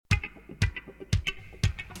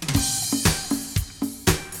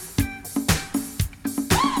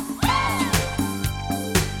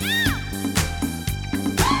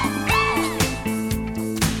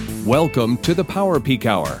Welcome to the Power Peak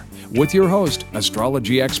Hour with your host,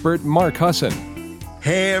 astrology expert Mark Husson.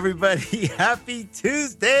 Hey everybody, happy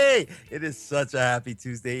Tuesday. It is such a happy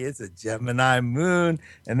Tuesday. It's a Gemini moon,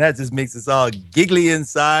 and that just makes us all giggly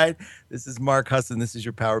inside. This is Mark Husson. This is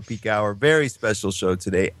your Power Peak Hour. Very special show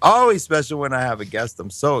today. Always special when I have a guest. I'm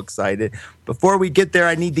so excited. Before we get there,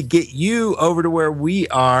 I need to get you over to where we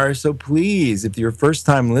are. So please, if you're a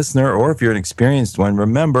first-time listener or if you're an experienced one,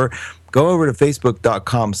 remember, go over to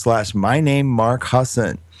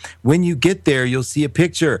facebook.com/mynamemarkhusson. When you get there, you'll see a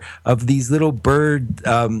picture of these little bird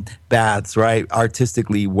baths, right?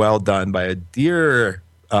 Artistically well done by a dear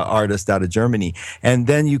artist out of Germany. And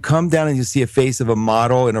then you come down and you see a face of a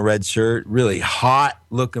model in a red shirt, really hot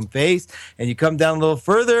looking face. And you come down a little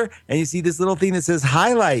further and you see this little thing that says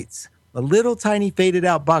highlights, a little tiny faded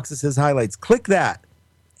out box that says highlights. Click that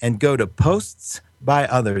and go to posts by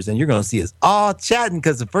others, and you're going to see us all chatting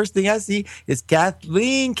because the first thing I see is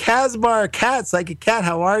Kathleen Kasmar. Kat, Psychic Kat,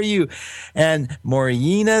 how are you? And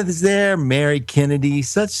Maureen is there, Mary Kennedy,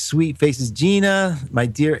 such sweet faces. Gina, my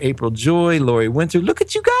dear April Joy, Lori Winter. Look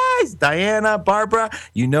at you guys. Diana, Barbara.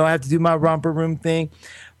 You know I have to do my romper room thing.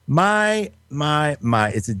 My.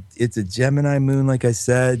 It's a Gemini moon, like I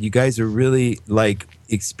said. You guys are really like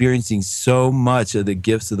experiencing so much of the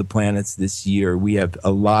gifts of the planets this year. We have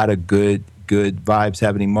a lot of good vibes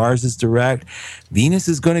happening. Mars is direct. Venus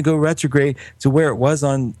is going to go retrograde to where it was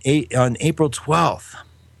on April 12th.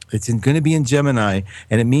 It's going to be in Gemini,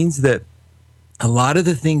 and it means that a lot of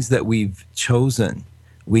the things that we've chosen,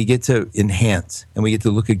 we get to enhance and we get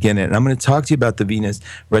to look again at it. And I'm going to talk to you about the Venus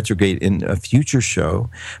retrograde in a future show,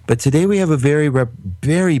 but today we have a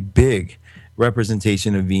very big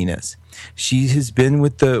representation of Venus. She has been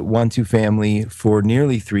with the 1-2 family for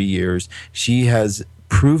nearly 3 years. She has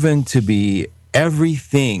proven to be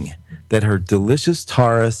everything that her delicious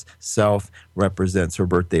Taurus self represents. Her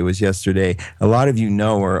birthday was yesterday. A lot of you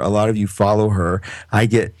know her. A lot of you follow her. I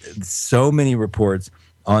get so many reports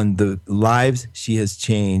on the lives she has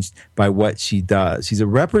changed by what she does. She's a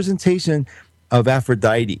representation of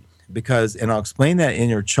Aphrodite because, and I'll explain that in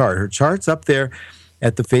her chart. Her chart's up there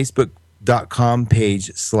at the Facebook.com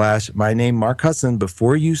page /mynamemarkhusson.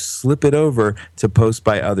 Before you slip it over to post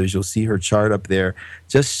by others, you'll see her chart up there,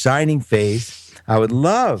 just shining face. I would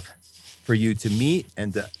love for you to meet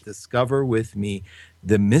and to discover with me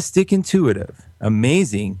the mystic intuitive,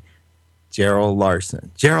 amazing Jeryl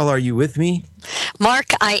Larson. Jeryl, are you with me?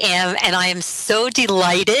 Mark, I am, and I am so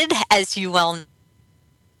delighted, as you well know,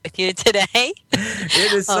 with you today.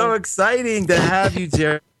 It is so exciting to have you,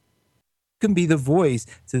 Jeryl. Can be the voice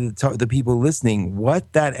to the people listening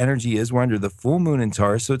what that energy is. We're under the full moon in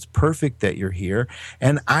Taurus, so it's perfect that you're here.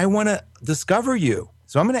 And I want to discover you.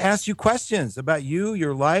 So I'm going to ask you questions about you,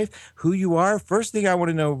 your life, who you are. First thing I want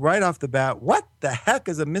to know right off the bat, what the heck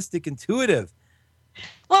is a mystic intuitive?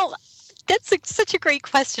 Well, that's such a great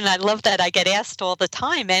question. I love that. I get asked all the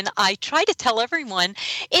time, and I try to tell everyone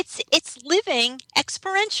it's living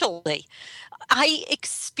experientially. I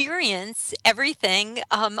experience everything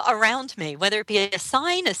around me, whether it be a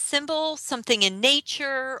sign, a symbol, something in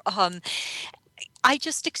nature. I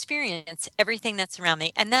just experience everything that's around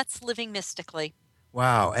me, and that's living mystically.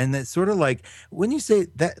 Wow. And that's sort of like when you say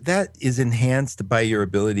that is enhanced by your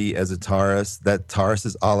ability as a Taurus, that Taurus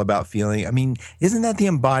is all about feeling. I mean, isn't that the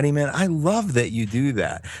embodiment? I love that you do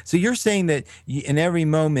that. So you're saying that in every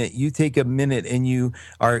moment you take a minute and you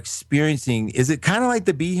are experiencing, is it kind of like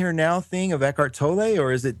the be here now thing of Eckhart Tolle,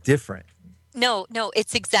 or is it different? No,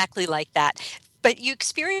 it's exactly like that. But you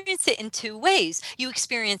experience it in two ways. You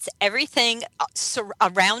experience everything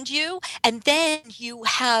around you, and then you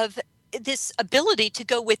have this ability to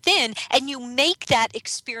go within and you make that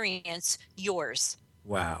experience yours.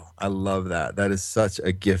 Wow. I love that. That is such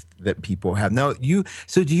a gift that people have. Now,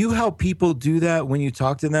 so do you help people do that when you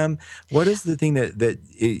talk to them? What is the thing that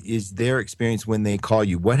is their experience when they call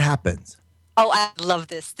you? What happens? Oh, I love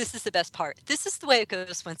this. This is the best part. This is the way it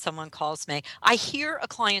goes when someone calls me. I hear a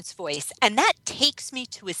client's voice, and that takes me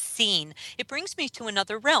to a scene. It brings me to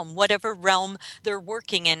another realm, whatever realm they're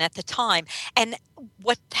working in at the time. And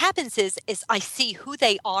what happens is I see who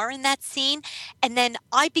they are in that scene, and then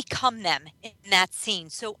I become them in that scene.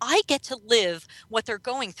 So I get to live what they're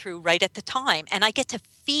going through right at the time, and I get to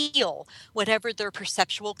feel whatever their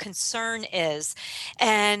perceptual concern is.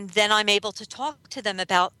 And then I'm able to talk to them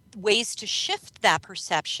about ways to shift that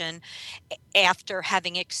perception after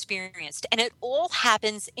having experienced. And it all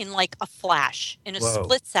happens in like a flash, in a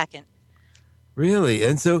split second. Really?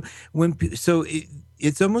 And so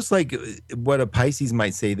it's almost like what a Pisces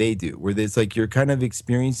might say they do, where it's like you're kind of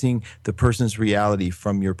experiencing the person's reality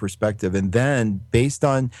from your perspective, and then based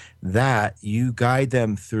on that, you guide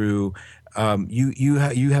them through. You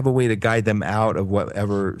have a way to guide them out of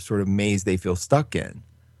whatever sort of maze they feel stuck in.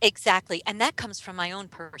 Exactly. And that comes from my own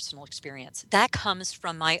personal experience. That comes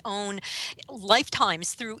from my own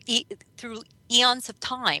lifetimes through eons of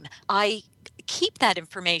time. I keep that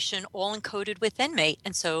information all encoded within me.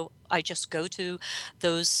 And so I just go to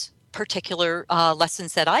those particular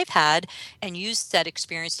lessons that I've had and use that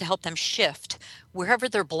experience to help them shift wherever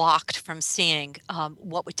they're blocked from seeing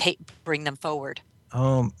what would bring them forward.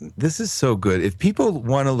 This is so good. If people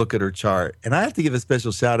want to look at her chart, and I have to give a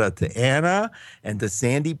special shout out to Anna and to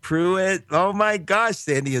Sandy Pruitt. Oh my gosh,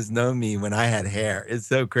 Sandy has known me when I had hair. It's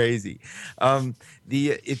so crazy.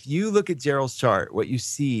 If you look at Jeryl's chart, what you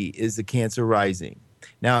see is the Cancer rising.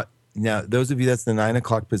 Now, those of you, that's the 9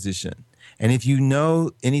 o'clock position. And if you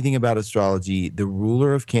know anything about astrology, the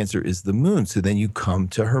ruler of Cancer is the moon. So then you come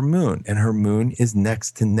to her moon, and her moon is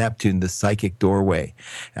next to Neptune, the psychic doorway.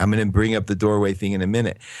 I'm going to bring up the doorway thing in a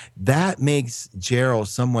minute. That makes Jeryl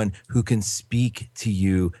someone who can speak to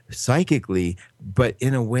you psychically, but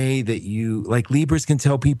in a way that you, like Libras can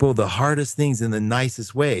tell people the hardest things in the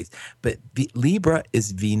nicest ways. But Libra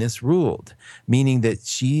is Venus ruled, meaning that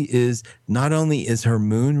she is, not only is her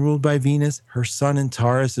moon ruled by Venus, her sun in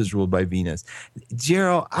Taurus is ruled by Venus.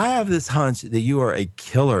 Jeryl, I have this hunch that you are a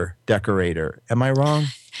killer decorator. Am I wrong?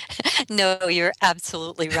 No, you're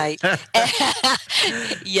absolutely right.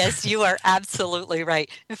 Yes, you are absolutely right.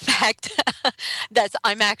 In fact,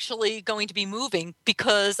 I'm actually going to be moving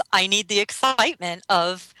because I need the excitement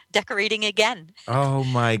of decorating again. Oh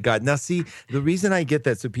my God. Now see, the reason I get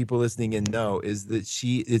that, so people listening in know, is that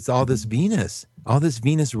it's all this Venus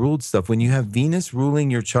ruled stuff. When you have Venus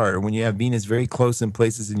ruling your chart, or when you have Venus very close in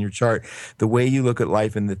places in your chart, the way you look at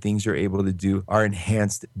life and the things you're able to do are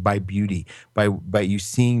enhanced by beauty, by you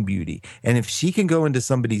seeing beauty. And if she can go into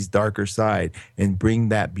somebody's darker side and bring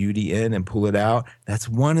that beauty in and pull it out, that's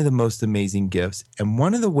one of the most amazing gifts. And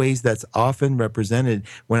one of the ways that's often represented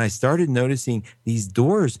when I started noticing these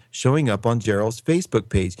doors showing up on Jeryl's Facebook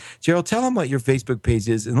page. Jeryl, tell them what your Facebook page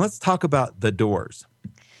is, and let's talk about the doors.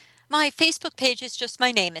 My Facebook page is just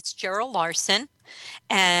my name. It's Jeryl Larson.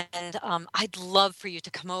 And I'd love for you to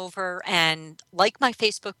come over and like my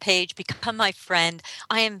Facebook page, become my friend.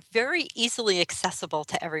 I am very easily accessible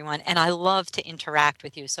to everyone, and I love to interact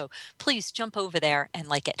with you. So please jump over there and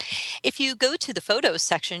like it. If you go to the photos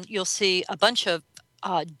section, you'll see a bunch of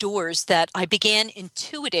doors that I began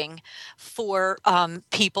intuiting for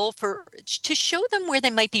people to show them where they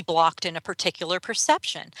might be blocked in a particular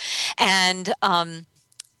perception. And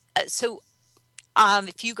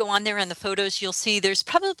if you go on there in the photos, you'll see there's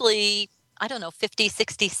probably, I don't know, 50,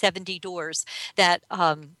 60, 70 doors that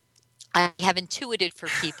I have intuited for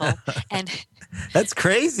people. And that's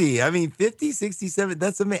crazy. I mean, 50, 67,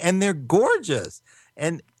 that's amazing. And they're gorgeous.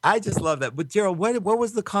 And I just love that. But Jeryl, what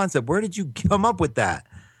was the concept? Where did you come up with that?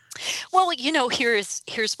 Well,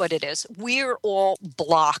 here's what it is. We're all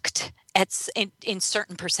blocked in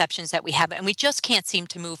certain perceptions that we have, and we just can't seem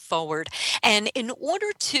to move forward. And in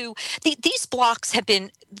order to, these blocks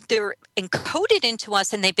they're encoded into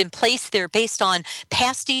us, and they've been placed there based on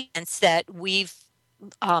past events that we've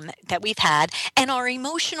had and our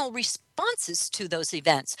emotional responses to those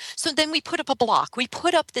events. So then we put up a block, we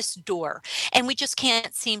put up this door, and we just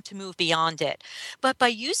can't seem to move beyond it. But by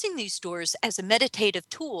using these doors as a meditative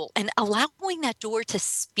tool and allowing that door to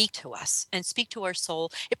speak to us and speak to our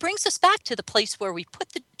soul, it brings us back to the place where we put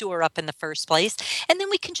the door up in the first place. And then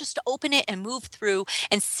we can just open it and move through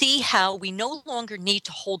and see how we no longer need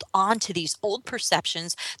to hold on to these old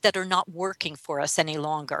perceptions that are not working for us any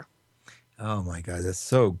longer. Oh my God, that's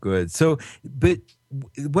so good. So, but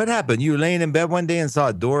what happened? You were laying in bed one day and saw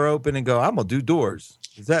a door open and go, I'm going to do doors.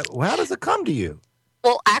 How does it come to you?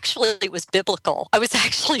 Well, actually, it was biblical. I was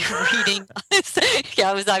actually reading,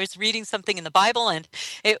 I was reading something in the Bible, and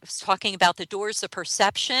it was talking about the doors of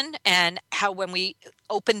perception and how when we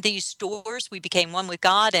opened these doors, we became one with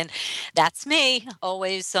God. And that's me,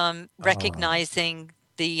 always recognizing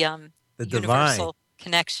the universal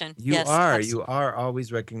connection. You are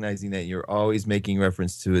always recognizing that. You're always making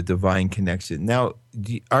reference to a divine connection. Now,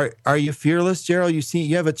 are you fearless, Jeryl?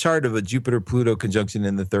 You have a chart of a Jupiter-Pluto conjunction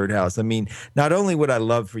in the 3rd house. I mean, not only would I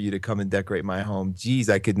love for you to come and decorate my home, geez,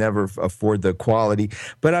 I could never afford the quality,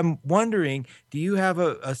 but I'm wondering, do you have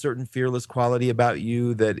a certain fearless quality about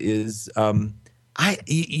you that is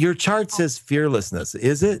Your chart says fearlessness,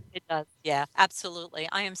 is it? It does. Yeah, absolutely.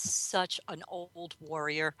 I am such an old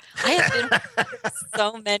warrior. I have been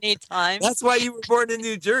so many times. That's why you were born in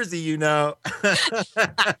New Jersey, you know.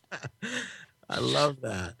 I love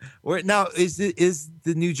that. Now, is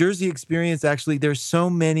the New Jersey experience actually? There's so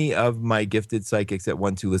many of my gifted psychics at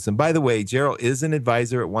 12listen. By the way, Jeryl is an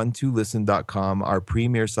advisor at 12listen.com, our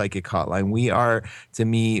premier psychic hotline. We are, to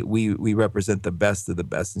me, we represent the best of the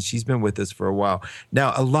best, and she's been with us for a while.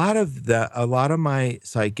 Now, a lot of my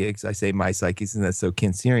psychics, I say my psychics, and that's so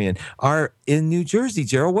Cancerian, are in New Jersey.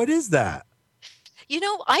 Jeryl, what is that?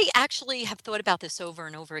 I actually have thought about this over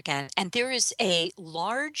and over again, and there is a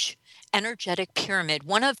large energetic pyramid,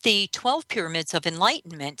 one of the 12 pyramids of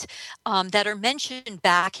enlightenment that are mentioned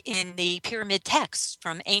back in the pyramid texts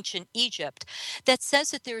from ancient Egypt that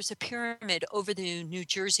says that there's a pyramid over the New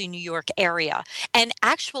Jersey, New York area. And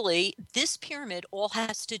actually, this pyramid all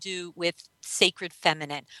has to do with sacred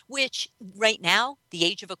feminine, which right now, the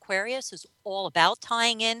age of Aquarius is all about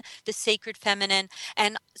tying in the sacred feminine.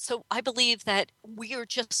 And so I believe that we are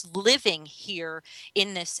just living here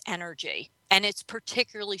in this energy. And it's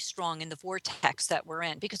particularly strong in the vortex that we're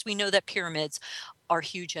in because we know that pyramids are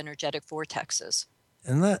huge energetic vortexes.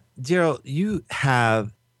 And Jeryl, you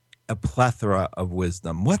have a plethora of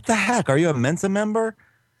wisdom. What the heck? Are you a Mensa member?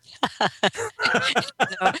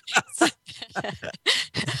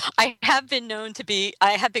 I have been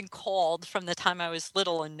called from the time I was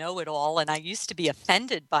little a know-it-all, and I used to be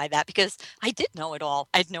offended by that because I did know it all.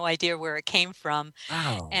 I had no idea where it came from.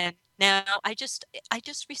 Wow. And now I just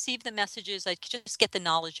receive the messages. I just get the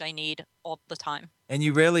knowledge I need all the time. And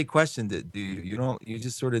you rarely questioned it, do you? You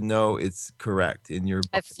just sort of know it's correct in your body.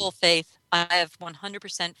 I have full faith. I have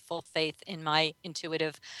 100% full faith in my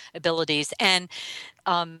intuitive abilities. And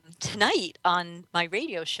tonight on my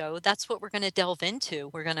radio show, that's what we're going to delve into.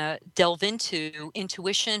 We're going to delve into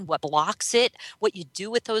intuition, what blocks it, what you do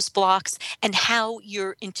with those blocks, and how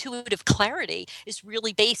your intuitive clarity is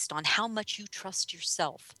really based on how much you trust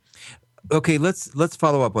yourself. Okay, let's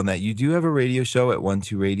follow up on that. You do have a radio show at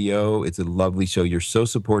 12 Radio. It's a lovely show. You're so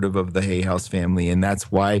supportive of the Hay House family, and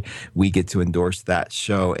that's why we get to endorse that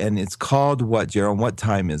show. And it's called what, Jeryl? What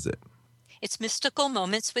time is it? It's Mystical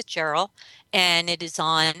Moments with Jeryl, and it is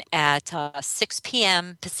on at 6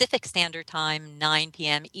 p.m. Pacific Standard Time, 9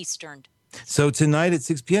 p.m. Eastern. So tonight at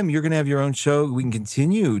 6 p.m., you're going to have your own show. We can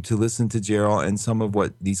continue to listen to Jeryl and some of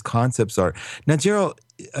what these concepts are. Now, Jeryl,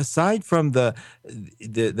 aside from the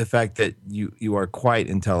fact that you are quite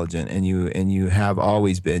intelligent and you have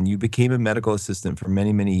always been, you became a medical assistant for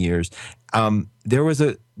many, many years.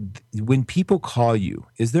 When people call you,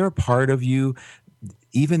 is there a part of you,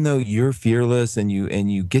 even though you're fearless and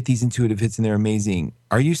you get these intuitive hits and they're amazing,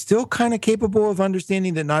 are you still kind of capable of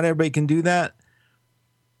understanding that not everybody can do that?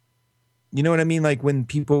 You know what I mean? Like when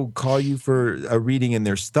people call you for a reading and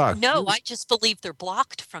they're stuck. No, I just believe they're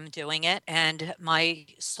blocked from doing it. And my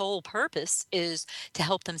sole purpose is to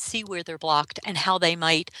help them see where they're blocked and how they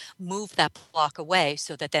might move that block away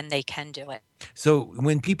so that then they can do it. So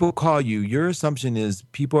when people call you, your assumption is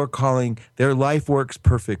people are calling, their life works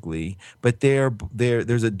perfectly, but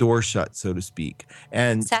there's a door shut, so to speak.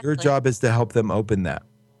 And Exactly. Your job is to help them open that.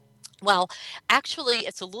 Well, actually,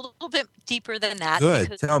 it's a little bit deeper than that. Good.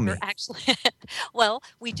 Because Tell me. Well,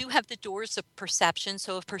 we do have the doors of perception.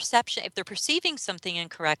 So if they're perceiving something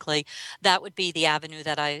incorrectly, that would be the avenue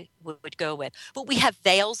that I would go with. But we have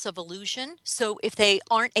veils of illusion. So if they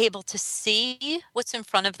aren't able to see what's in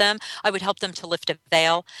front of them, I would help them to lift a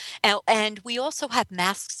veil. And we also have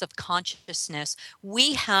masks of consciousness.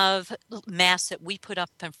 We have masks that we put up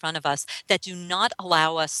in front of us that do not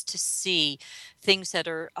allow us to see things that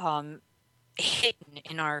are hidden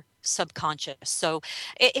in our subconscious. So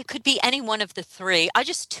it could be any one of the three. I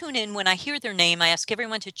just tune in when I hear their name. I ask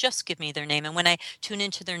everyone to just give me their name. And when I tune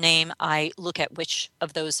into their name, I look at which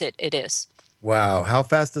of those it is. Wow. How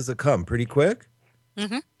fast does it come? Pretty quick?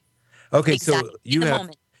 Mm-hmm. Okay.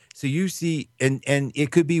 Exactly. So you see, and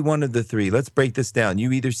it could be one of the three. Let's break this down.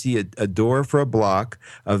 You either see a door for a block,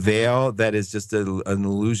 a veil that is just an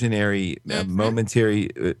illusionary, momentary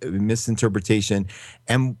misinterpretation.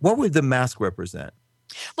 And what would the mask represent?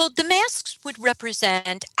 Well, the masks would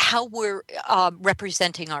represent how we're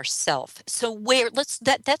representing ourselves. So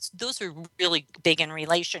those are really big in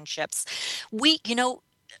relationships.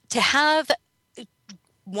 To have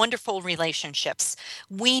wonderful relationships,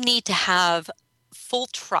 we need to have full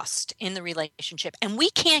trust in the relationship. And we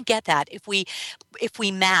can't get that if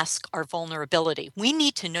we mask our vulnerability. We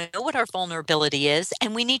need to know what our vulnerability is,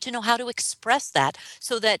 and we need to know how to express that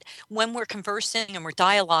so that when we're conversing and we're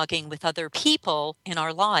dialoguing with other people in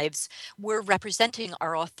our lives, we're representing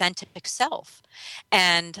our authentic self.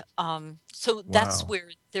 And so that's Wow. where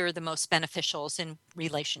they're the most beneficials in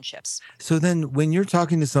relationships. So then when you're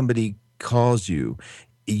talking to somebody calls you,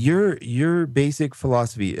 your basic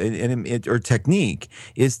philosophy or technique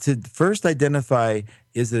is to first identify,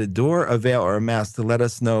 is it a door, a veil, or a mask, to let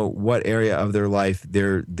us know what area of their life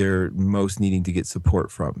they're most needing to get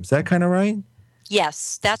support from. Is that kind of right?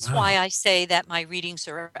 Yes, that's why Wow. I say that my readings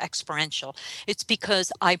are experiential. It's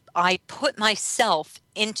because I put myself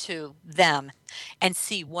into them and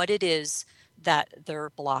see what it is that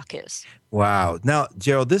their block is. Wow. Now,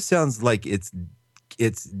 Gerald, this sounds like it's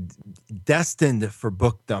destined for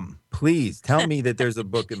bookdom. Please tell me that there's a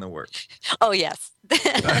book in the works. Oh, yes.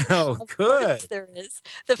 Oh, Of good. course there is.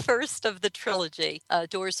 The first of the trilogy,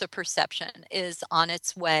 Doors of Perception, is on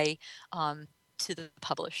its way to the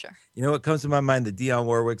publisher. You know what comes to my mind? The Dionne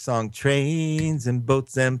Warwick song, Trains and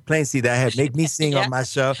Boats and Planes. See, that had make me sing on Yeah, my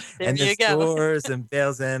show. there And the you go. stores and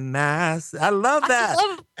bells and masks. I love I that.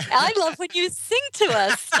 love I love when you sing to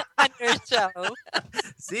us on your show.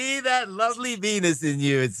 See that lovely Venus in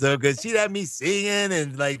you. It's so good. She'd have me singing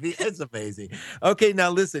and like, it's amazing. Okay, now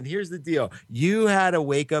listen, here's the deal. You had a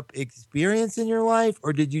wake up experience in your life,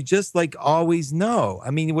 or did you just like always know? I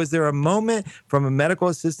mean, was there a moment from a medical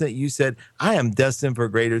assistant you said, I am destined for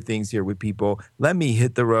greater things here with people. Let me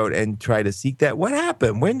hit the road and try to seek that. What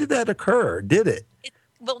happened? When did that occur? Did it?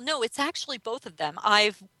 Well, no, it's actually both of them.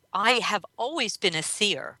 I have always been a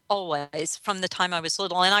seer, always, from the time I was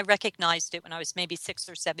little, and I recognized it when I was maybe 6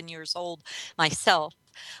 or 7 years old myself.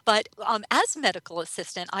 But as a medical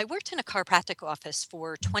assistant, I worked in a chiropractic office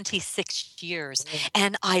for 26 years,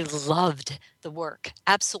 and I loved the work,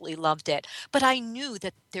 absolutely loved it. But I knew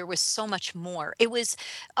that there was so much more. It was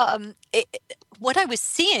what I was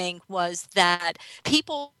seeing was that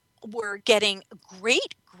people were getting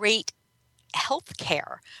great health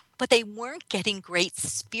care, but they weren't getting great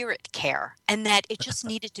spirit care, and that it just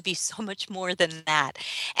needed to be so much more than that.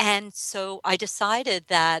 And so I decided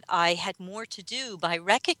that I had more to do by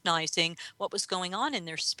recognizing what was going on in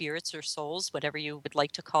their spirits or souls, whatever you would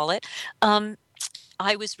like to call it. Um,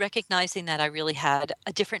 I was recognizing that I really had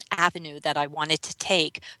a different avenue that I wanted to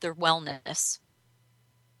take their wellness.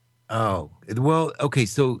 Oh, well, okay.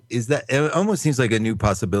 So is that, it almost seems like a new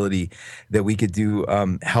possibility that we could do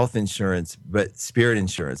health insurance, but spirit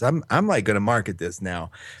insurance. I'm like going to market this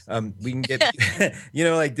now. We can get,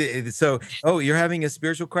 like, so, oh, you're having a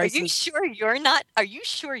spiritual crisis? Are you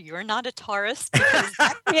sure you're not a Taurus? Because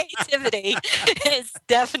that creativity is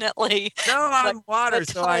definitely No, what, I'm water, what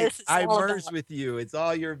so I Taurus is I all merge about. with you. It's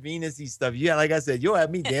all your Venus-y stuff. Yeah, like I said, you'll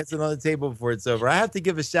have me dancing on the table before it's over. I have to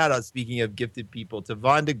give a shout out, speaking of gifted people, to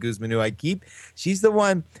Vonda Guzman, who I keep. She's the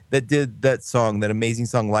one that did that song, that amazing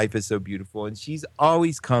song, Life is So Beautiful. And she's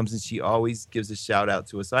always comes and she always gives a shout out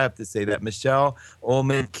to us. So I have to say that. Michelle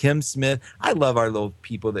Ullman, Kim Smith, I love our little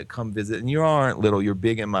people that come visit. And you all aren't little, you're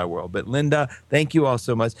big in my world. But Linda, thank you all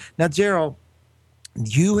so much. Now, Jeryl,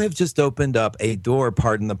 you have just opened up a door,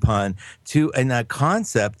 pardon the pun, to a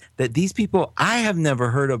concept that these people I have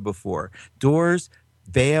never heard of before. Doors,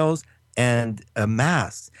 veils, and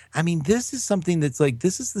masks. I mean, this is something that's like,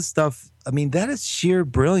 this is the stuff. I mean, that is sheer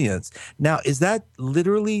brilliance. Now, is that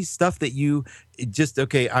literally stuff that you just,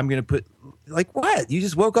 okay, I'm going to put, like, what? You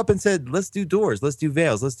just woke up and said, let's do doors, let's do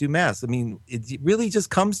veils, let's do masks. I mean, it really just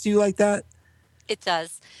comes to you like that? It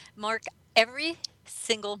does. Mark, every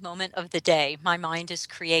single moment of the day, my mind is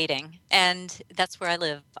creating. And that's where I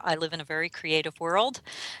live. I live in a very creative world.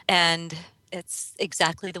 And it's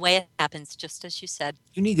exactly the way it happens, just as you said.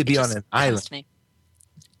 You need to It be on just an comes island. to me.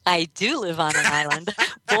 I do live on an island,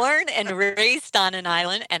 born and raised on an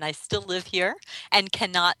island, and I still live here and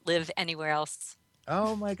cannot live anywhere else.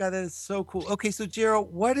 Oh my God, that is so cool. Okay, so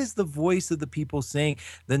Gerald, what is the voice of the people saying?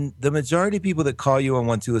 The majority of people that call you and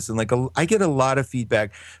want to listen, like I get a lot of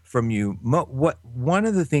feedback from you. What one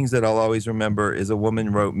of the things that I'll always remember is a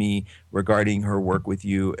woman wrote me regarding her work with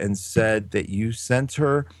you and said that you sent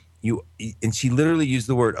her and she literally used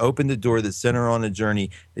the word open the door that sent her on a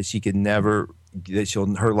journey that she could never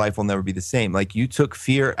her life will never be the same. Like you took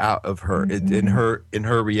fear out of her in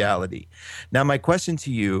her reality. Now my question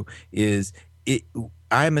to you is,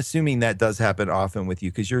 I'm assuming that does happen often with you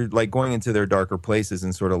because you're like going into their darker places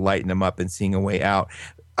and sort of lighting them up and seeing a way out.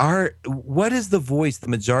 What is the voice, the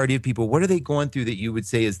majority of people, what are they going through that you would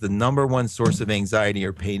say is the number one source of anxiety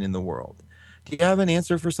or pain in the world? Do you have an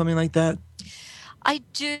answer for something like that? I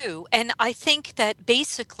do. And I think that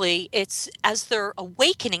basically it's as they're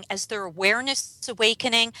awakening, as their awareness is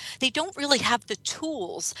awakening, they don't really have the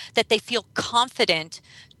tools that they feel confident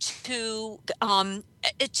to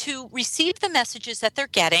receive the messages that they're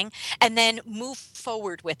getting and then move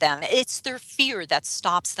forward with them. It's their fear that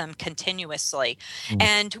stops them continuously. Mm.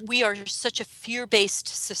 And we are such a fear-based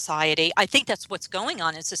society. I think that's what's going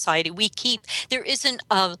on in society. There isn't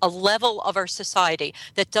a level of our society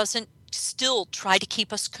that doesn't still try to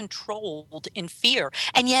keep us controlled in fear.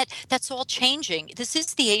 And yet that's all changing. This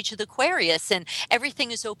is the age of the Aquarius and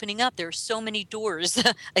everything is opening up. There are so many doors.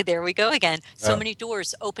 There we go again. So many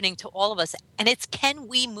doors opening to all of us. And it's, can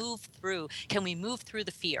we move through? Can we move through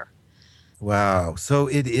the fear? Wow. So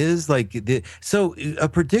it is like so a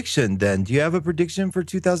prediction then. Do you have a prediction for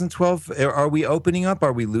 2012? Are we opening up?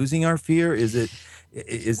 Are we losing our fear?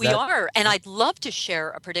 We are, and I'd love to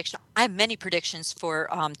share a prediction. I have many predictions for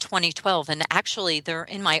 2012, and actually they're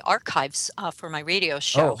in my archives for my radio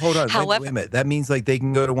show. Oh, hold on. Wait a minute. That means like they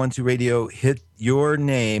can go to 12 Radio, hit your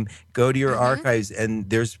name, go to your archives, and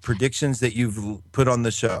there's predictions that you've put on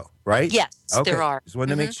the show, right? Yes, okay. there are. Just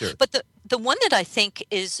wanted to make sure. But the one that I think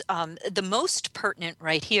is the most pertinent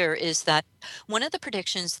right here is that one of the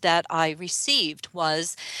predictions that I received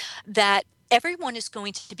was that everyone is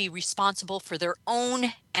going to be responsible for their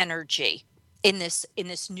own energy in this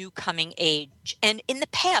new coming age. And in the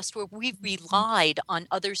past, where we've relied on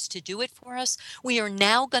others to do it for us, we are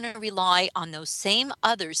now going to rely on those same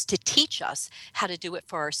others to teach us how to do it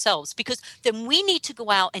for ourselves, because then we need to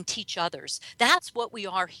go out and teach others. That's what we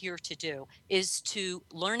are here to do, is to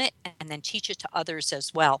learn it and then teach it to others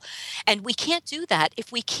as well. And we can't do that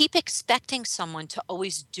if we keep expecting someone to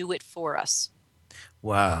always do it for us.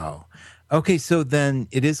 Wow. Okay, so then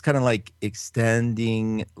it is kind of like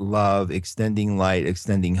extending love, extending light,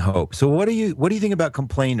 extending hope. So what do you think about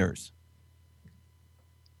complainers?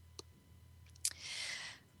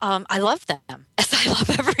 I love them, as I love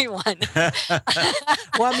everyone.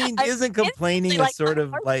 Well, I mean, isn't complaining a sort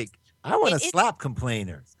of like, I want to slap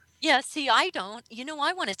complainers? Yeah, see, I don't.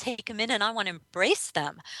 I want to take them in and I want to embrace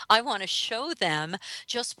them. I want to show them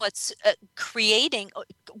just what's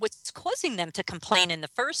what's causing them to complain in the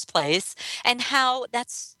first place, and how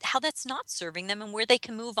that's not serving them, and where they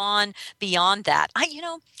can move on beyond that. I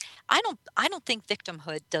don't think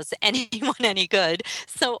victimhood does anyone any good.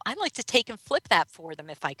 So I'd like to take and flip that for them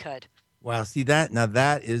if I could. Wow, see that? Now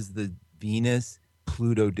that is the Venus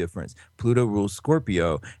Pluto difference. Pluto rules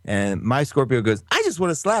Scorpio, and my Scorpio goes, I just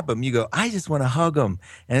want to slap him. You go, I just want to hug him.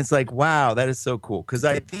 And it's like, wow, that is so cool, because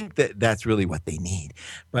I think that that's really what they need.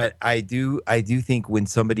 But I do think when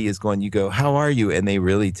somebody is going, you go, how are you? And they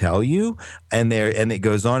really tell you, and it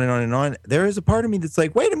goes on and on and on. There is a part of me that's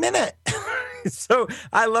like, wait a minute. So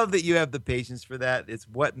I love that you have the patience for that. It's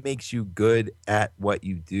what makes you good at what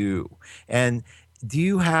you do. And do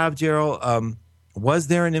you have, Jeryl, was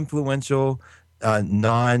there an influential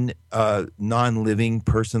non-living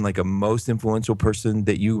person, like a most influential person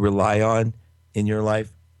that you rely on in your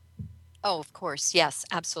life? Oh, of course. Yes,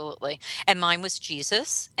 absolutely. And mine was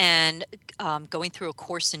Jesus, and going through A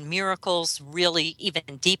Course in Miracles really even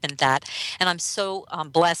deepened that. And I'm so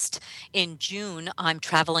blessed. In June, I'm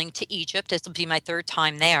traveling to Egypt. This will be my third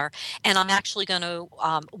time there. And I'm actually going to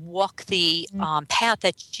walk the path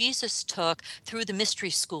that Jesus took through the mystery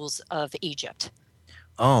schools of Egypt.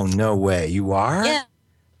 Oh, no way. You are? Yeah.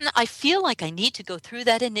 I feel like I need to go through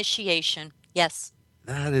that initiation. Yes.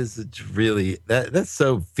 That is really, that's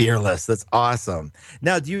so fearless. That's awesome.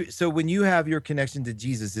 Now, so when you have your connection to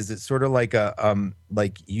Jesus, is it sort of like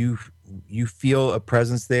like you feel a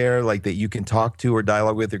presence there, like that you can talk to or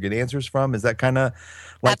dialogue with or get answers from? Is that kind of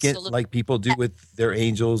like it, like people do with their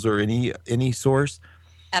angels or any source?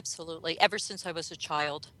 Absolutely. Ever since I was a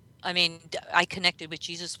child. I mean, I connected with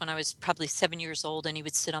Jesus when I was probably 7 years old, and he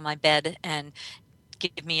would sit on my bed and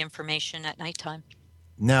give me information at nighttime.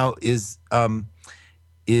 Now, is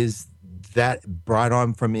that brought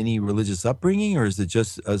on from any religious upbringing, or is it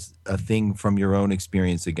just a thing from your own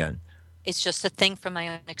experience again? It's just a thing from my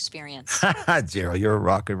own experience. Jeryl, you're a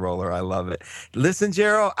rock and roller. I love it. Listen,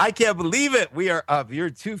 Jeryl, I can't believe it. We are up.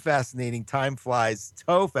 You're too fascinating. Time flies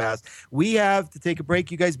so fast. We have to take a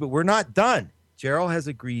break, you guys, but we're not done. Jeryl has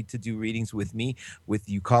agreed to do readings with me, with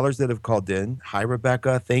you callers that have called in. Hi,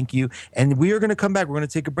 Rebecca. Thank you. And we are going to come back. We're going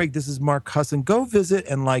to take a break. This is Mark Husson. Go visit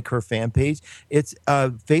and like her fan page. It's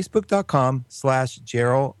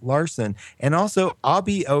facebook.com/Jeryl Larson. And also, I'll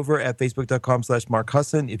be over at facebook.com/Mark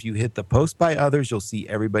Husson. If you hit the post by others, you'll see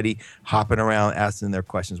everybody hopping around asking their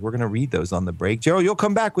questions. We're going to read those on the break. Jeryl, you'll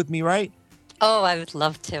come back with me, right? Oh, I would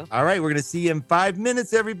love to. All right, we're going to see you in 5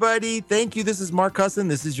 minutes, everybody. Thank you. This is Mark Husson.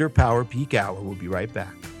 This is your Power Peak Hour. We'll be right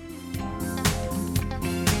back.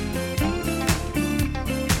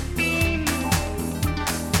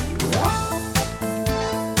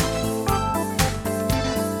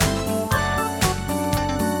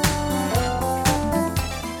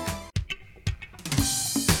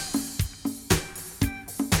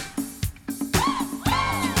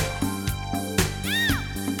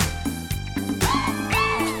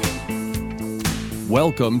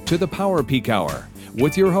 Welcome to the Power Peak Hour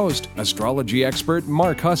with your host, astrology expert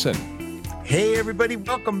Mark Husson. Hey, everybody.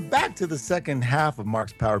 Welcome back to the second half of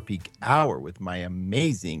Mark's Power Peak Hour with my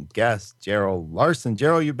amazing guest, Jeryl Larson.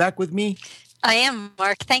 Jeryl, you're back with me? I am,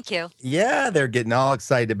 Mark. Thank you. Yeah, they're getting all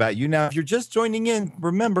excited about you. Now, if you're just joining in,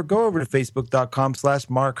 remember, go over to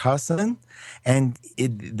facebook.com/Mark Husson. And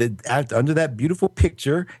under that beautiful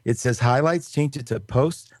picture, it says highlights. Change it to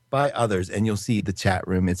posts by others, and you'll see the chat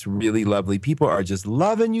room. It's really lovely. People are just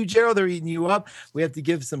loving you, Jeryl. They're eating you up. We have to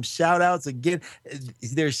give some shout outs again.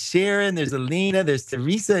 There's Sharon, there's Alina, there's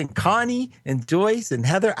Teresa and Connie and Joyce and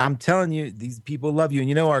Heather. I'm telling you, these people love you. And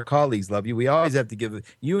you know our colleagues love you. We always have to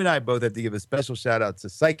you and I both have to give a special shout out to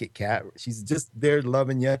Psychic Cat. She's just there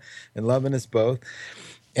loving you and loving us both.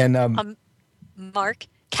 And Mark,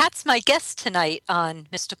 Kat's my guest tonight on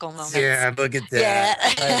Mystical Moments. Yeah, look at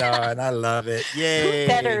that. Yeah. Right on. I love it. Yay. Who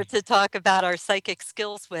better to talk about our psychic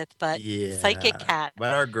skills with, but Yeah. Psychic Cat.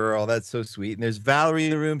 But our girl, that's so sweet. And there's Valerie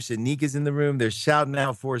in the room. Shanika's in the room. They're shouting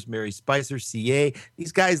out for us. Mary Spicer, CA.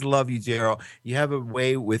 These guys love you, Jeryl. You have a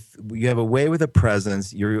way with a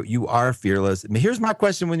presence. You are fearless. I mean, here's my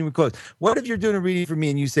question when we close. What if you're doing a reading for me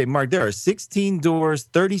and you say, Mark, there are 16 doors,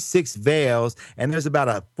 36 veils, and there's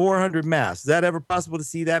about 400 masks. Is that ever possible to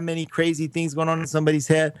see that many crazy things going on in somebody's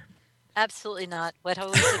head? Absolutely not. What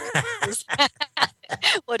always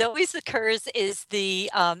occurs is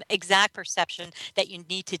the exact perception that you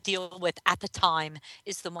need to deal with at the time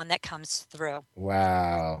is the one that comes through.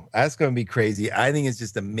 Wow, that's going to be crazy. I think it's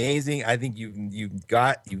just amazing. I think you've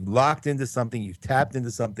locked into something. You've tapped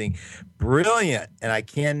into something brilliant, and I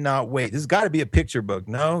cannot wait. This has got to be a picture book.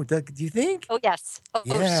 No, do you think? Oh yes. Oh,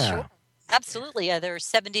 yeah. Sure. Absolutely. There are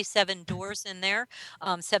 77 doors in there,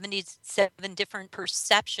 77 different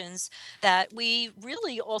perceptions that we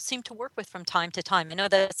really all seem to work with from time to time. I know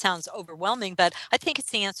that sounds overwhelming, but I think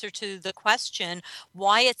it's the answer to the question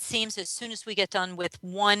why it seems as soon as we get done with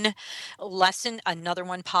one lesson, another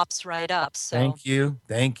one pops right up. So Thank you.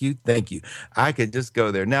 I could just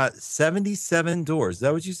go there. Now, 77 doors. Is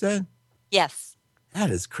that what you said? Yes. That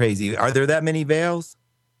is crazy. Are there that many veils?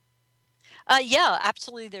 Yeah,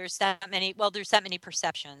 absolutely. There's that many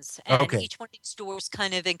perceptions. And Okay. each one of these doors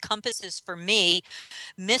kind of encompasses for me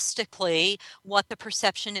mystically what the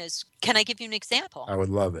perception is. Can I give you an example? I would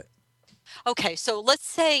love it. Okay, so let's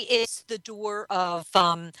say it's the door of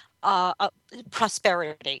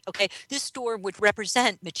prosperity. Okay, this door would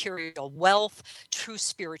represent material wealth, true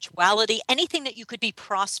spirituality, anything that you could be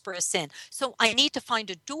prosperous in. So I need to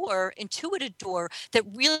find a door, intuitive door, that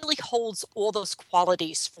really holds all those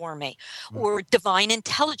qualities for me. Or divine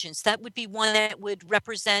intelligence, that would be one that would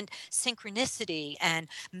represent synchronicity and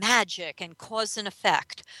magic and cause and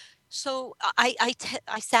effect. So I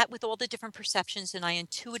sat with all the different perceptions and I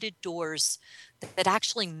intuited doors that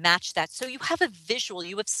actually match that. So you have a visual,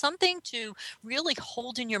 you have something to really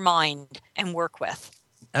hold in your mind and work with.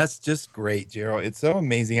 That's just great, Jeryl. It's so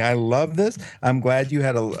amazing. I love this. I'm glad you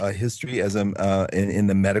had a history as in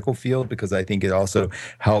the medical field, because I think it also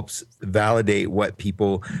helps validate what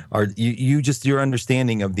people are. Your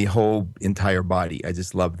understanding of the whole entire body. I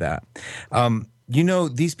just love that.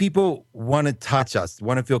 These people want to touch us,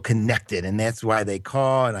 want to feel connected, and that's why they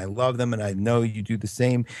call, and I love them, and I know you do the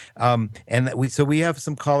same. So we have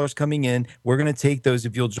some callers coming in. We're going to take those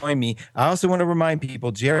if you'll join me. I also want to remind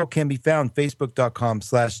people, Jeryl can be found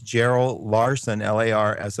facebook.com/Jeryl Larson,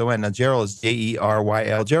 Larson. Now, Jeryl is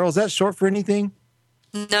Jeryl. Jeryl, is that short for anything?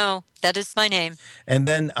 No, that is my name. And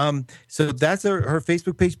then, so that's her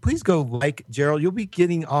Facebook page. Please go like Jeryl. You'll be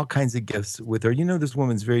getting all kinds of gifts with her. You know, this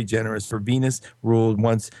woman's very generous. For Venus ruled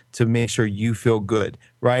wants to make sure you feel good,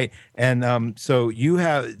 right? And so you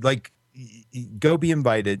have go be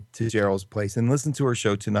invited to Jeryl's place and listen to her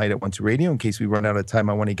show tonight at One Two Radio. In case we run out of time,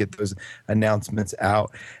 I want to get those announcements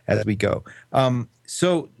out as we go.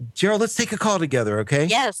 So Jeryl, let's take a call together, okay?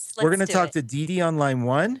 Yes, we're going to talk to Dee Dee on line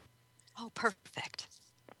 1. Oh, perfect.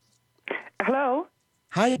 Hello.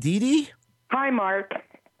 Hi, Dee Dee. Hi, Mark.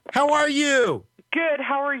 How are you? Good.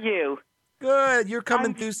 How are you? Good. You're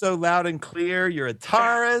coming through so loud and clear. You're a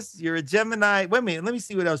Taurus. You're a Gemini. Wait a minute. Let me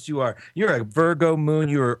see what else you are. You're a Virgo moon.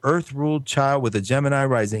 You're an Earth-ruled child with a Gemini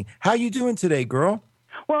rising. How you doing today, girl?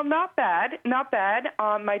 Well, not bad. Not bad.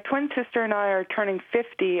 My twin sister and I are turning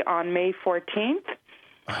 50 on May 14th.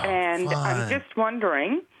 And fun. I'm just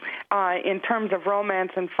wondering, in terms of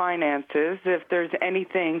romance and finances, if there's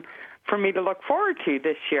anything for me to look forward to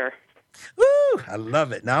this year. Woo! I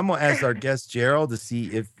love it. Now I'm going to ask our guest, Jeryl, to see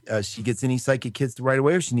if she gets any psychic hits right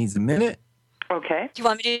away or if she needs a minute. Okay. Do you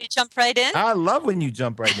want me to jump right in? I love when you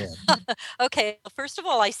jump right in. Okay. Well, first of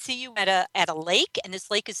all, I see you at a lake, and this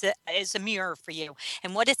lake is a mirror for you.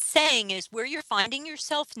 And what it's saying is where you're finding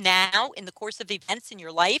yourself now in the course of events in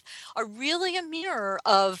your life are really a mirror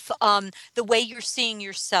of the way you're seeing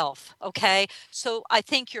yourself. Okay. So I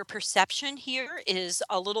think your perception here is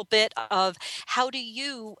a little bit of how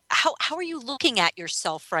are you looking at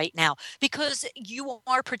yourself right now? Because you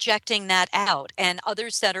are projecting that out, and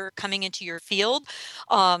others that are coming into your field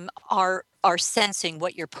are sensing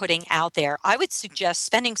what you're putting out there. I would suggest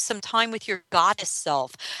spending some time with your goddess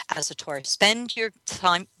self as a Taurus. Spend your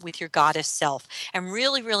time with your goddess self and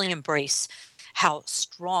really, really embrace how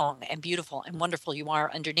strong and beautiful and wonderful you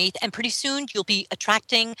are underneath. And pretty soon you'll be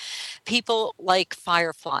attracting people like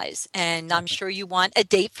fireflies. And I'm sure you want a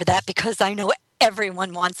date for that, because I know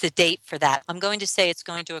everyone wants a date for that. I'm going to say it's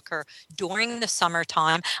going to occur during the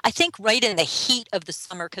summertime. I think right in the heat of the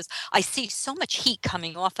summer, because I see so much heat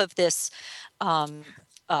coming off of this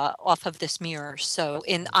mirror. So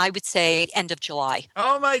I would say end of July.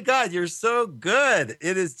 Oh my God, you're so good.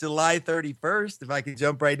 It is July 31st. If I could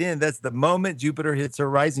jump right in, that's the moment Jupiter hits her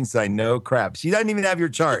rising sign. No crap. She doesn't even have your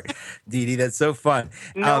chart, Dee Dee. That's so fun.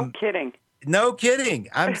 No kidding. No kidding.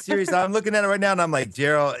 I'm serious. I'm looking at it right now and I'm like,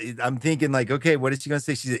 Jeryl, I'm thinking like, okay, what is she going to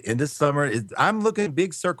say? She's at end of summer. I'm looking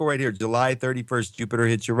big circle right here. July 31st, Jupiter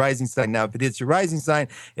hits your rising sign. Now, if it hits your rising sign,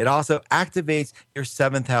 it also activates your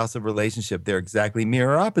 7th house of relationship. They're exactly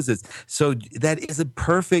mirror opposites. So that is a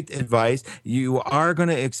perfect advice. You are going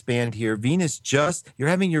to expand here. You're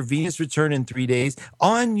having your Venus return in 3 days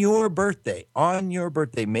on your birthday,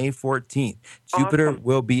 May 14th. Jupiter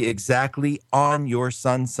will be exactly on your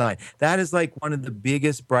sun sign. That is like one of the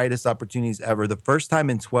biggest, brightest opportunities ever. The first time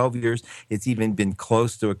in 12 years it's even been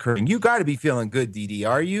close to occurring. You got to be feeling good, Dee Dee.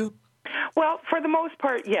 Are you? Well, for the most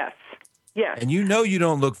part, yes. Yes. And you know you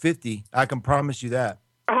don't look 50. I can promise you that.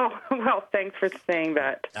 Oh, well, thanks for saying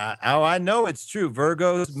that. I know it's true.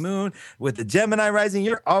 Virgo's moon with the Gemini rising,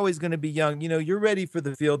 you're always going to be young. You know, you're ready for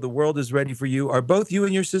the field. The world is ready for you. Are both you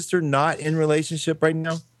and your sister not in relationship right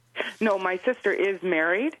now? No, my sister is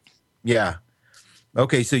married. Yeah.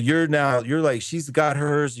 Okay, so you're like, she's got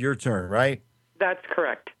hers, your turn, right? That's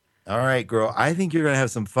correct. All right, girl. I think you're going to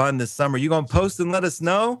have some fun this summer. You going to post and let us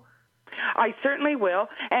know? I certainly will.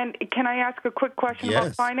 And can I ask a quick question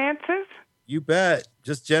about finances? You bet.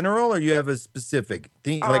 Just general, or you have a specific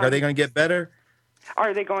thing? Like, are they going to get better?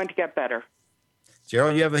 Are they going to get better?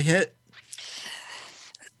 Jeryl, you have a hit?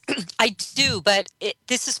 I do, but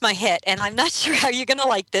this is my hit, and I'm not sure how you're going to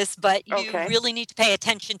like this, but you really need to pay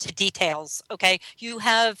attention to details, okay? You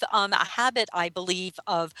have a habit, I believe,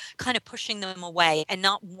 of kind of pushing them away and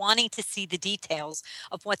not wanting to see the details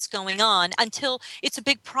of what's going on until it's a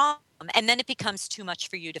big problem, and then it becomes too much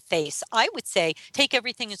for you to face. I would say take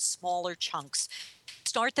everything in smaller chunks.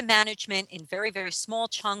 Start the management in very, very small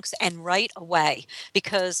chunks and right away,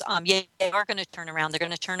 because they are going to turn around. They're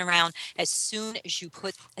going to turn around as soon as you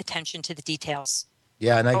put attention to the details.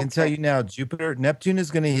 Yeah, and I can tell you now, Neptune is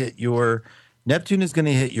going to hit your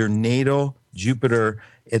natal Jupiter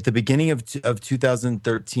at the beginning of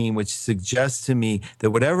 2013, which suggests to me that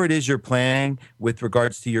whatever it is you're planning with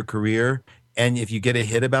regards to your career, and if you get a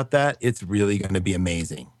hit about that, it's really going to be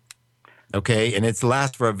amazing. Okay, and it's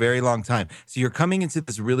last for a very long time. So you're coming into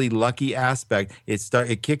this really lucky aspect.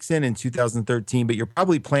 It kicks in 2013, but you're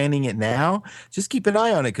probably planning it now. Just keep an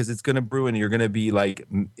eye on it, because it's going to brew, and you're going to be like,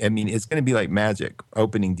 it's going to be like magic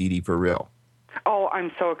opening, Dee Dee, for real. Oh,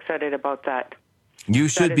 I'm so excited about that. You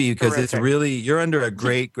should be, because terrific. it's really, you're under a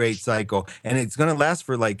great, great cycle, and it's going to last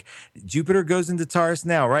for like, Jupiter goes into Taurus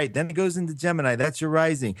now, right? Then it goes into Gemini. That's your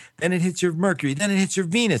rising. Then it hits your Mercury. Then it hits your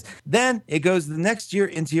Venus. Then it goes the next year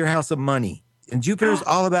into your house of money. And Jupiter's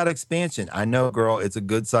all about expansion. I know, girl, it's a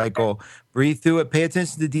good cycle. Breathe through it. Pay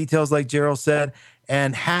attention to details, like Jeryl said.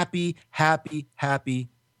 And happy, happy, happy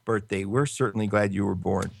birthday. We're certainly glad you were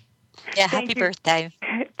born. Yeah, happy birthday.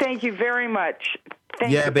 Thank you very much.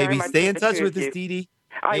 Thank yeah, you baby. very much Stay in touch with you. us, Dee Dee.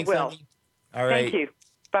 I Thanks, will. honey. All right. Thank you.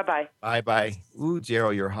 Bye-bye. Bye-bye. Ooh,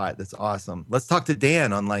 Jeryl, you're hot. That's awesome. Let's talk to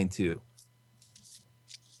Dan on line 2.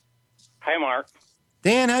 Hi, Mark.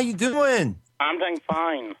 Dan, how you doing? I'm doing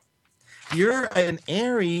fine. You're an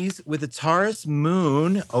Aries with a Taurus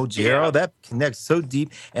moon. Oh, Jeryl, that connects so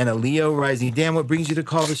deep. And a Leo rising. Dan, what brings you to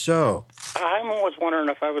call the show? I'm always wondering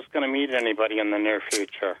if I was going to meet anybody in the near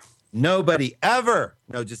future. Nobody ever.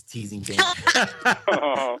 No, just teasing, Dan.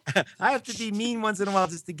 Oh, I have to be mean once in a while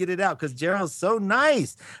just to get it out because Gerald's so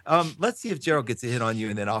nice. Let's see if Jeryl gets a hit on you,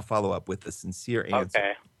 and then I'll follow up with a sincere answer.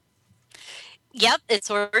 okay. Yep, it's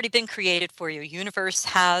already been created for you. Universe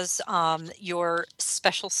has your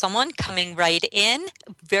special someone coming right in,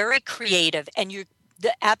 very creative, and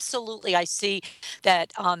absolutely, I see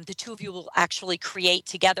that the two of you will actually create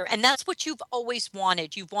together, and that's what you've always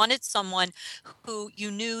wanted. You've wanted someone who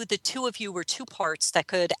you knew the two of you were two parts that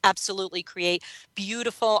could absolutely create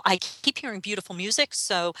beautiful. I keep hearing beautiful music,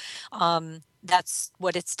 so that's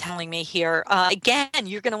what it's telling me here. Again,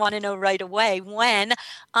 you're going to want to know right away when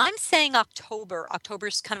I'm saying October.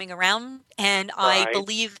 October's coming around, and Right.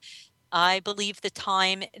 I believe the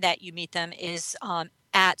time that you meet them is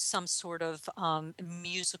at some sort of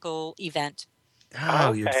musical event.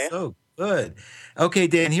 Oh, you're Okay. so good. Okay,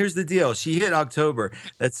 Dan, here's the deal. She hit October.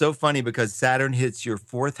 That's so funny because Saturn hits your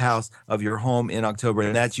fourth house of your home in October.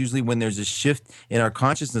 And that's usually when there's a shift in our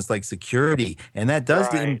consciousness, like security. And that does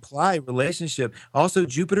Right. imply relationship. Also,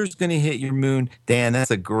 Jupiter's going to hit your moon. Dan,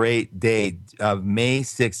 that's a great day. May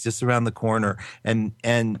 6th, just around the corner. And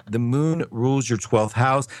the moon rules your 12th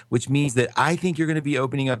house, which means that I think you're going to be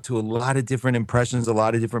opening up to a lot of different impressions, a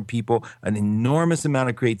lot of different people, an enormous amount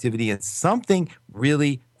of creativity, and something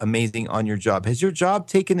really amazing on your job. Has your job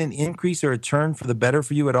taken an increase or a turn for the better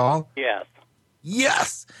for you at all? Yes.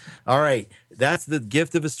 Yes. All right. That's the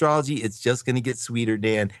gift of astrology. It's just going to get sweeter,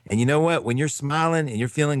 Dan. And you know what? When you're smiling and you're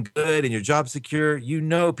feeling good and your job's secure, you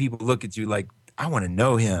know people look at you like, I want to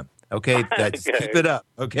know him. Okay? Just Okay. keep it up.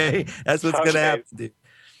 Okay? That's what's going to Okay. happen, dude.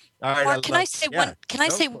 All right. Mark, can I say yeah, Can I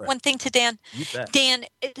go say for it. one thing to Dan? You bet. Dan,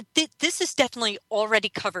 this is definitely already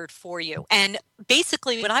covered for you. And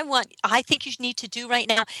basically, what I think you need to do right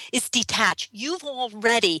now is detach. You've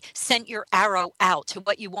already sent your arrow out to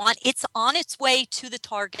what you want. It's on its way to the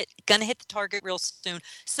target, going to hit the target real soon.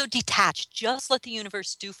 So detach. Just let the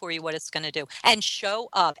universe do for you what it's going to do. And show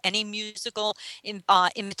up. Any musical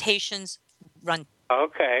invitations, run.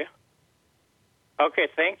 Okay. Okay,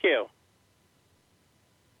 thank you.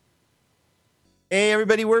 Hey,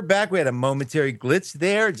 everybody, we're back. We had a momentary glitch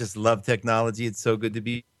there. Just love technology. It's so good to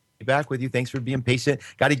be back with you. Thanks for being patient.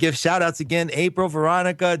 Got to give shout outs again. April,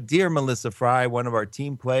 Veronica, dear Melissa Fry, one of our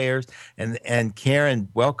team players, and Karen,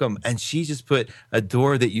 welcome. And she just put a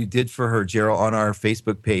door that you did for her, Jeryl, on our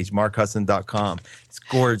Facebook page, markhusson.com. It's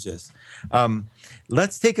gorgeous.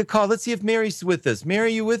 Let's take a call. Let's see if Mary's with us.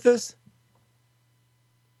 Mary, you with us?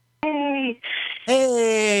 Hey,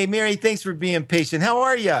 Hey, Mary, thanks for being patient. How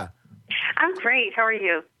are you? I'm great. How are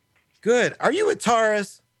you? Good. Are you a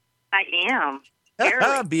Taurus? I am.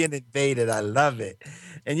 Barely. Being invaded. I love it.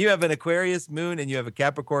 And you have an Aquarius moon and you have a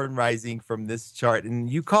Capricorn rising from this chart. And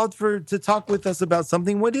you called to talk with us about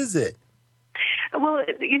something. What is it? Well,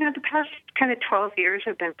 the past kind of 12 years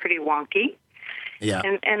have been pretty wonky. Yeah.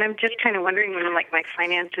 And I'm just kind of wondering when, like, my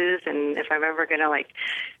finances and if I'm ever going to, like,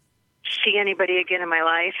 see anybody again in my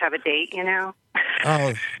life, have a date,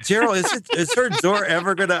 Oh, Jeryl, is her door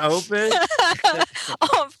ever going to open?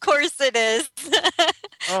 Oh, of course it is.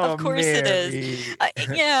 Oh, of course it is.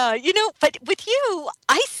 Mary. Yeah, but with you,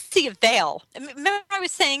 I see a veil. Remember I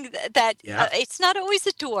was saying that Yeah. it's not always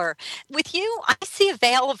a door. With you, I see a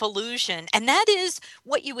veil of illusion, and that is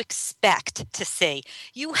what you expect to see.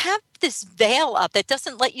 You have this veil up that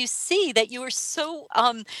doesn't let you see that you're so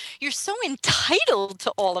entitled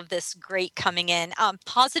to all of this great coming in.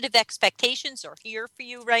 Positive expectations are here for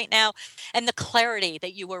you right now, and the clarity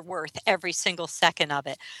that you are worth every single second of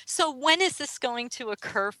it. So when is this going to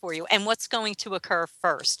occur for you, and what's going to occur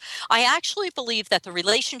first? I actually believe that the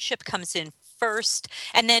relationship comes in first,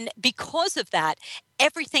 and then because of that,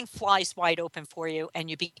 everything flies wide open for you and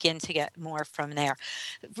you begin to get more from there.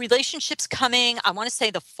 Relationships coming, I want to say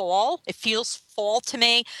the fall. It feels fall to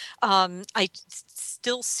me. I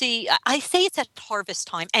still see, I say it's at harvest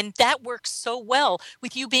time, and that works so well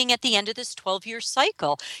with you being at the end of this 12-year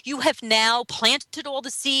cycle. You have now planted all the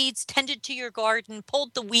seeds, tended to your garden,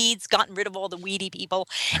 pulled the weeds, gotten rid of all the weedy people,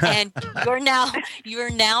 and you're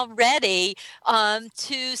now ready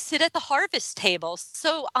to sit at the harvest table.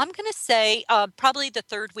 So I'm going to say probably the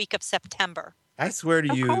third week of September. I swear to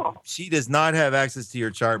Oh, you, cool. she does not have access to your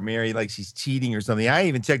chart, Mary, like she's cheating or something. I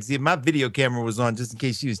even checked to see if my video camera was on just in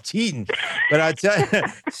case she was cheating. But I tell you,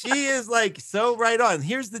 she is like so right on.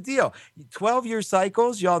 Here's the deal. 12-year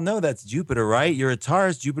cycles, y'all know that's Jupiter, right? You're a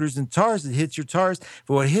Taurus. Jupiter's in Taurus. It hits your Taurus.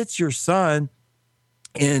 But what hits your sun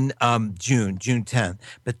in June 10th.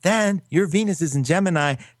 But then your Venus is in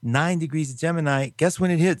Gemini, 9 degrees of Gemini. Guess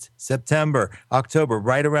when it hits? September, October,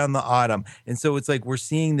 right around the autumn. And so it's like we're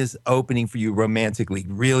seeing this opening for you romantically.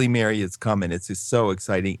 Really, Mary, it's coming. It's just so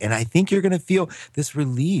exciting. And I think you're going to feel this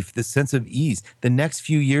relief, this sense of ease. The next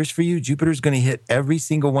few years for you, Jupiter's going to hit every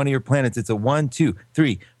single one of your planets. It's a 1, 2,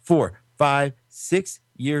 3, 4, 5,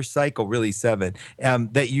 6-year cycle, really 7,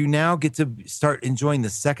 that you now get to start enjoying the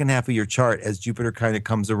second half of your chart as Jupiter kind of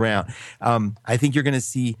comes around. I think you're going to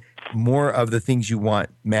see more of the things you want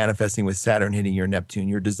manifesting with Saturn hitting your Neptune,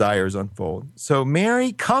 your desires unfold. So,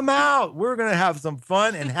 Mary, come out. We're going to have some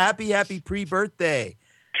fun, and happy pre-birthday.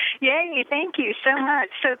 Yay, thank you so much.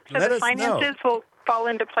 So the finances will fall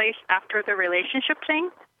into place after the relationship thing?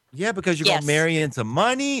 Yeah, because you're going to marry into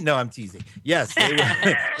money. No, I'm teasing. Yes.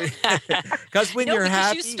 Because when you're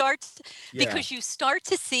happy. Because you start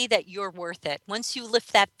to see that you're worth it. Once you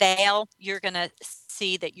lift that veil, you're going to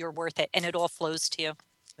see that you're worth it, and it all flows to you.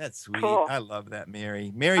 That's sweet. Cool. I love that,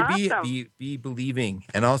 Mary. Mary, awesome. be believing,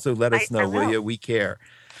 and also let us know, will you? We care.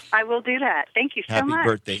 I will do that. Thank you so much. Happy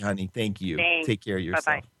birthday, honey. Thank you. Thanks. Take care of yourself.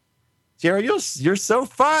 Bye-bye. Jeryl, you're so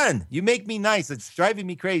fun. You make me nice. It's driving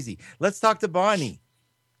me crazy. Let's talk to Bonnie.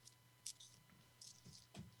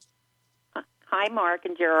 Hi, Mark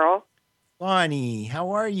and Jeryl. Bonnie,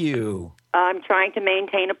 how are you? I'm trying to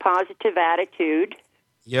maintain a positive attitude.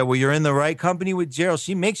 Yeah, well, you're in the right company with Jeryl.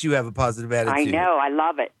 She makes you have a positive attitude. I know. I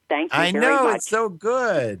love it. Thank you very much. I know. It's so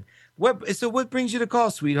good. What brings you to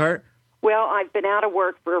call, sweetheart? Well, I've been out of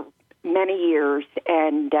work for many years,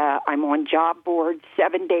 and I'm on job boards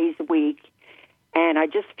 7 days a week, and I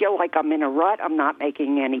just feel like I'm in a rut. I'm not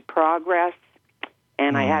making any progress,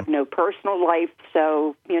 and I have no personal life,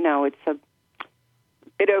 so, it's a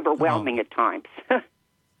bit overwhelming at times.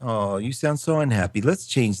 Oh, you sound so unhappy. Let's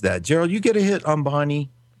change that. Jeryl, you get a hit on Bonnie.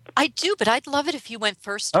 I do, but I'd love it if you went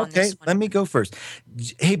first on this one. Okay, let me go first.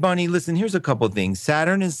 Hey, Bonnie, listen, here's a couple of things.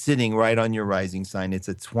 Saturn is sitting right on your rising sign. It's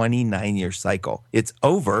a 29-year cycle. It's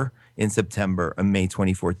over in September, on May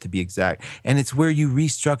 24th to be exact. And it's where you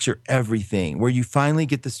restructure everything, where you finally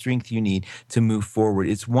get the strength you need to move forward.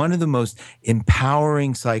 It's one of the most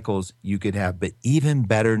empowering cycles you could have, but even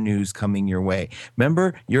better news coming your way.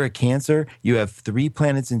 Remember, you're a Cancer. You have 3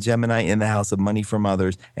 planets in Gemini in the house of money from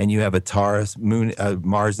others, and you have a Taurus,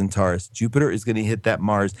 Mars in Taurus. Jupiter is going to hit that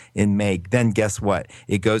Mars in May. Then guess what?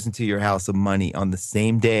 It goes into your house of money on the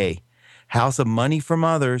same day. House of money from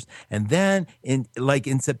others, and then in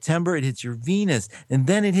September it hits your Venus, and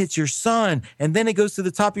then it hits your Sun, and then it goes to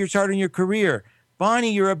the top of your chart in your career.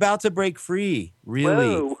 Bonnie, you're about to break free.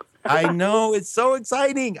 Really. Whoa. I know, it's so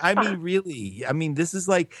exciting. I mean, really. I mean, this is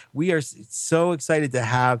like, we are so excited to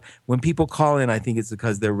have, when people call in, I think it's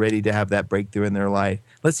because they're ready to have that breakthrough in their life.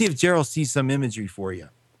 Let's see if Jeryl sees some imagery for you.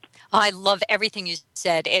 I love everything you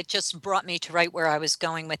said. It just brought me to right where I was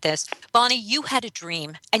going with this. Bonnie, you had a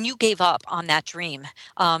dream and you gave up on that dream.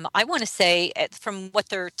 I want to say, from what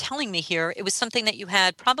they're telling me here, it was something that you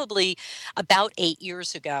had probably about 8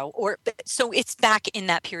 years ago, so it's back in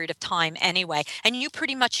that period of time anyway. And you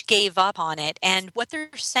pretty much gave up on it. And what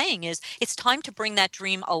they're saying is it's time to bring that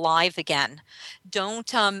dream alive again.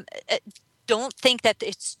 Don't think that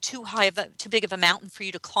it's too big of a mountain for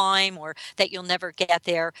you to climb, or that you'll never get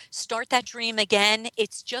there. Start that dream again.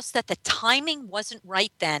 It's just that the timing wasn't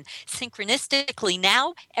right then. Synchronistically,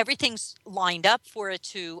 now everything's lined up for it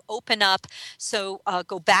to open up. So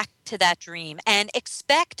go back to that dream and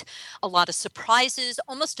expect a lot of surprises,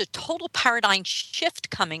 almost a total paradigm shift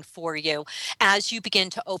coming for you as you begin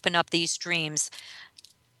to open up these dreams.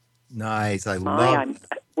 Nice. I love it.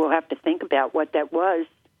 We'll have to think about what that was.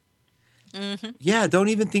 Mm-hmm. Yeah, don't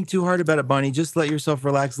even think too hard about it, Bonnie. Just let yourself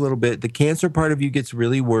relax a little bit. The Cancer part of you gets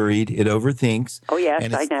really worried. It overthinks. Oh,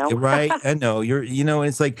 yes, I know. Right? I know.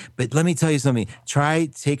 It's like, but let me tell you something.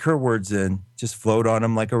 Take her words in, just float on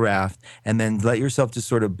them like a raft, and then let yourself just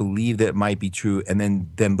sort of believe that it might be true, and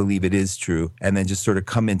then believe it is true, and then just sort of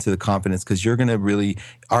come into the confidence, because you're going to really,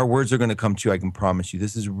 our words are going to come true, I can promise you.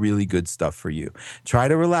 This is really good stuff for you. Try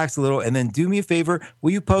to relax a little, and then do me a favor.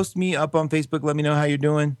 Will you post me up on Facebook? Let me know how you're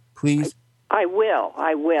doing, please. I will.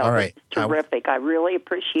 All right. It's terrific. I really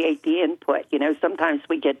appreciate the input. Sometimes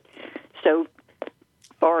we get so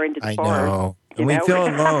far into the forest. I know. And we feel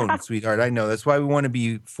alone, sweetheart. I know. That's why we want to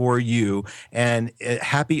be for you. And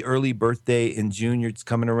happy early birthday in June. It's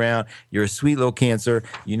coming around. You're a sweet little Cancer.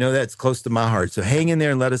 You know that's close to my heart. So hang in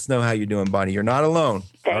there and let us know how you're doing, Bonnie. You're not alone.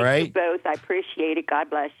 All right? Thank you both. I appreciate it. God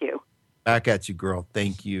bless you. Back at you, girl.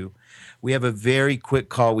 Thank you. We have a very quick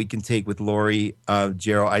call we can take with Lori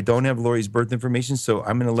Jeryl. I don't have Lori's birth information, so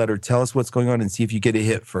I'm going to let her tell us what's going on and see if you get a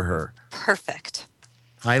hit for her. Perfect.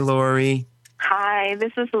 Hi, Lori. Hi,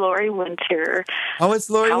 this is Lori Winter. Oh, it's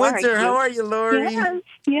Lori Winter. How are you, Lori?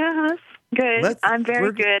 Yes. Good. I'm very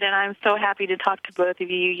we're- good, and I'm so happy to talk to both of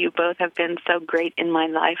you. You both have been so great in my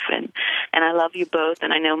life, and I love you both.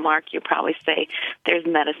 And I know, Mark, you'll probably say there's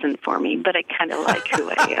medicine for me, but I kind of like who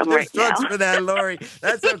I am right now. There's drugs for that, Lori.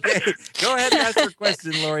 That's okay. Go ahead and ask your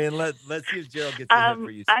question, Lori, and let's see if Jeryl gets a hit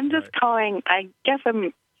for you. I'm just calling. I guess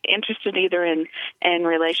I'm interested either in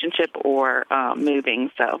relationship or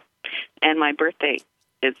moving. So, and my birthday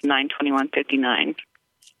is 9/21/59,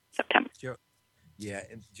 September. Yeah,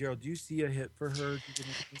 and Jeryl, do you see a hit for her?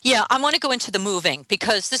 Yeah, I want to go into the moving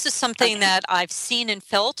because this is something that I've seen and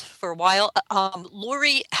felt for a while.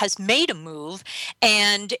 Lori has made a move,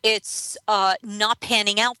 and it's not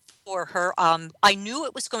panning out for her. I knew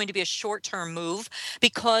it was going to be a short-term move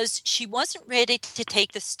because she wasn't ready to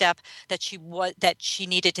take the step that she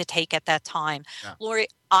needed to take at that time. Yeah. Lori,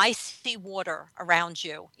 I see water around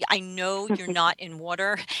you. I know you're not in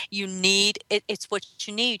water. You need it. It's what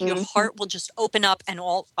you need. Your heart will just open up, and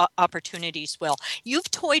all opportunities will. You've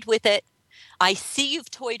toyed with it. I see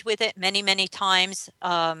you've toyed with it many, many times,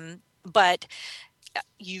 but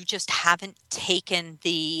you just haven't taken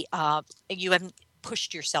you haven't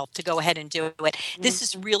pushed yourself to go ahead and do it. This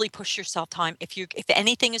is really push yourself time. If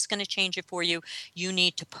anything is going to change it for you, you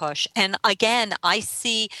need to push. And again, I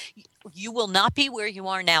see you will not be where you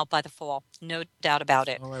are now by the fall. No doubt about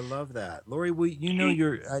it. Oh, I love that. Lori,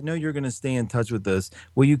 I know you're going to stay in touch with us.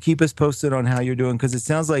 Will you keep us posted on how you're doing? Because it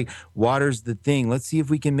sounds like water's the thing. Let's see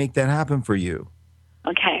if we can make that happen for you.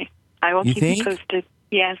 Okay. I will keep you posted.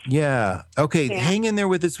 Yes. Yeah. Okay. Yeah. Hang in there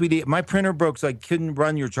with it, sweetie. My printer broke, so I couldn't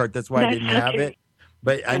run your chart. That's why I didn't have it.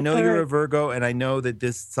 But I know you're a Virgo, and I know that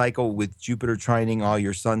this cycle with Jupiter trining all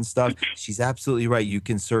your sun stuff, she's absolutely right. You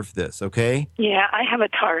can surf this, okay? Yeah, I have a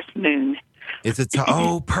Taurus moon. It's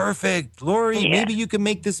oh, perfect. Lori, maybe you can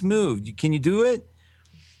make this move. Can you do it?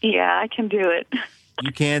 Yeah, I can do it.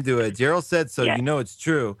 You can do it. Jeryl said so. You know it's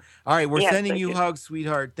true. All right, we're sending you hugs,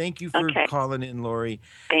 sweetheart. Thank you for calling in, Lori.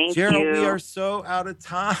 Thank you. Jeryl, we are so out of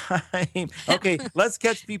time. Okay, let's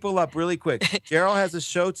catch people up really quick. Jeryl has a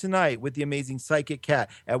show tonight with the amazing Psychic Cat.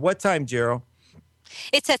 At what time, Jeryl?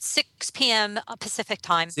 It's at 6 p.m. Pacific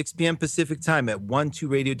time. 6 p.m. Pacific time at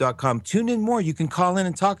 12radio.com. Tune in more. You can call in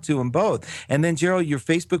and talk to them both. And then, Jeryl, your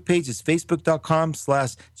Facebook page is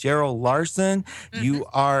facebook.com/Jeryl Larson. You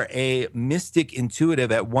are a mystic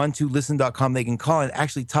intuitive at 12listen.com. They can call and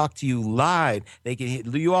actually talk to you live.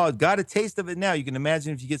 You all got a taste of it now. You can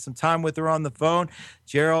imagine if you get some time with her on the phone.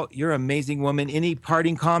 Jeryl, you're an amazing woman. Any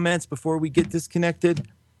parting comments before we get disconnected?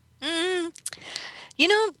 You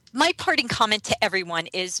know, my parting comment to everyone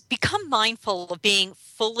is become mindful of being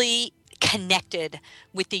fully connected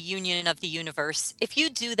with the union of the universe. If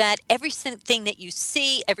you do that, everything that you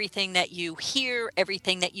see, everything that you hear,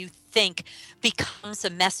 everything that you think becomes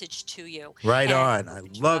a message to you. Right on. I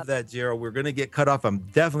love that, Jeryl. We're going to get cut off. I'm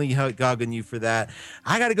definitely gogging you for that.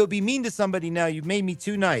 I got to go be mean to somebody now. You've made me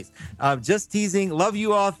too nice. Just teasing. Love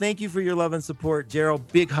you all. Thank you for your love and support. Jeryl,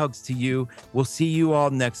 big hugs to you. We'll see you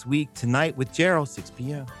all next week tonight with Jeryl, 6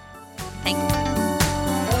 p.m. Thank you.